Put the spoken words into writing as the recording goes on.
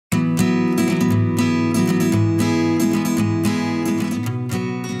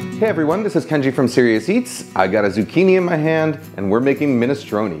Hey everyone, this is Kenji from Serious Eats. I got a zucchini in my hand and we're making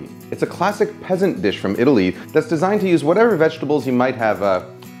minestrone. It's a classic peasant dish from Italy that's designed to use whatever vegetables you might have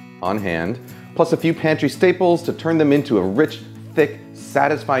on hand, plus a few pantry staples to turn them into a rich, thick,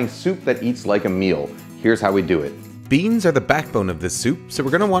 satisfying soup that eats like a meal. Here's how we do it. Beans are the backbone of this soup, so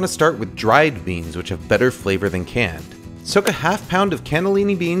we're going to want to start with dried beans, which have better flavor than canned. Soak a half pound of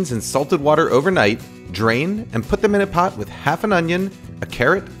cannellini beans in salted water overnight, drain, and put them in a pot with half an onion, a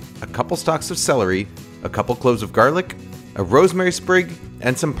carrot, a couple stalks of celery, a couple cloves of garlic, a rosemary sprig,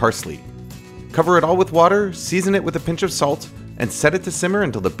 and some parsley. Cover it all with water, season it with a pinch of salt, and set it to simmer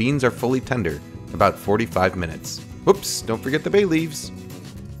until the beans are fully tender, about 45 minutes. Whoops, don't forget the bay leaves.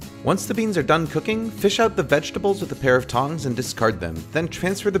 Once the beans are done cooking, fish out the vegetables with a pair of tongs and discard them, then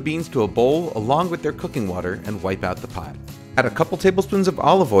transfer the beans to a bowl along with their cooking water and wipe out the pot. Add a couple tablespoons of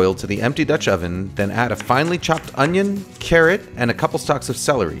olive oil to the empty Dutch oven, then add a finely chopped onion, carrot, and a couple stalks of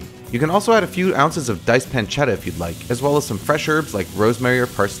celery. You can also add a few ounces of diced pancetta if you'd like, as well as some fresh herbs like rosemary or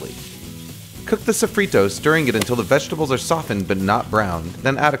parsley. Cook the sofrito, stirring it until the vegetables are softened but not browned,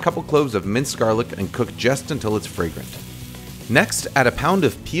 then add a couple cloves of minced garlic and cook just until it's fragrant. Next, add a pound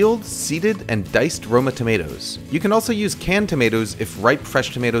of peeled, seeded, and diced Roma tomatoes. You can also use canned tomatoes if ripe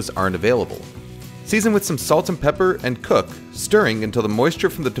fresh tomatoes aren't available. Season with some salt and pepper and cook, stirring until the moisture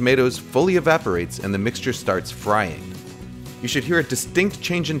from the tomatoes fully evaporates and the mixture starts frying. You should hear a distinct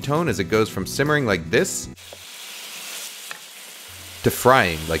change in tone as it goes from simmering like this to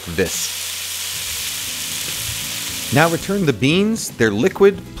frying like this. Now return the beans, they're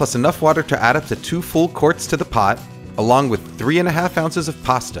liquid, plus enough water to add up to 2 full quarts to the pot, along with 3½ ounces of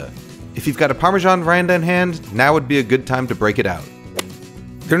pasta. If you've got a Parmesan rind on hand, now would be a good time to break it out.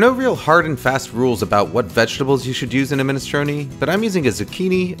 There are no real hard and fast rules about what vegetables you should use in a minestrone, but I'm using a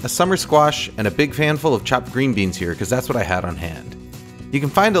zucchini, a summer squash, and a big fanful of chopped green beans here because that's what I had on hand. You can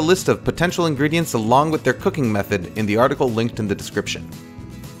find a list of potential ingredients along with their cooking method in the article linked in the description.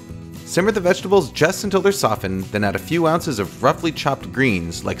 Simmer the vegetables just until they're softened, then add a few ounces of roughly chopped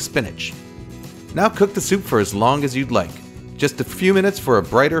greens like spinach. Now cook the soup for as long as you'd like. Just a few minutes for a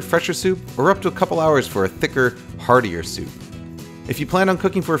brighter, fresher soup, or up to a couple hours for a thicker, heartier soup. If you plan on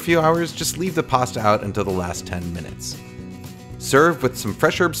cooking for a few hours, just leave the pasta out until the last 10 minutes. Serve with some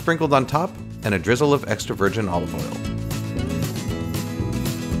fresh herbs sprinkled on top and a drizzle of extra virgin olive oil.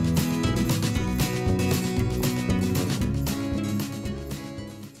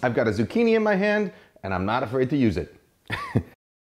 I've got a zucchini in my hand and I'm not afraid to use it.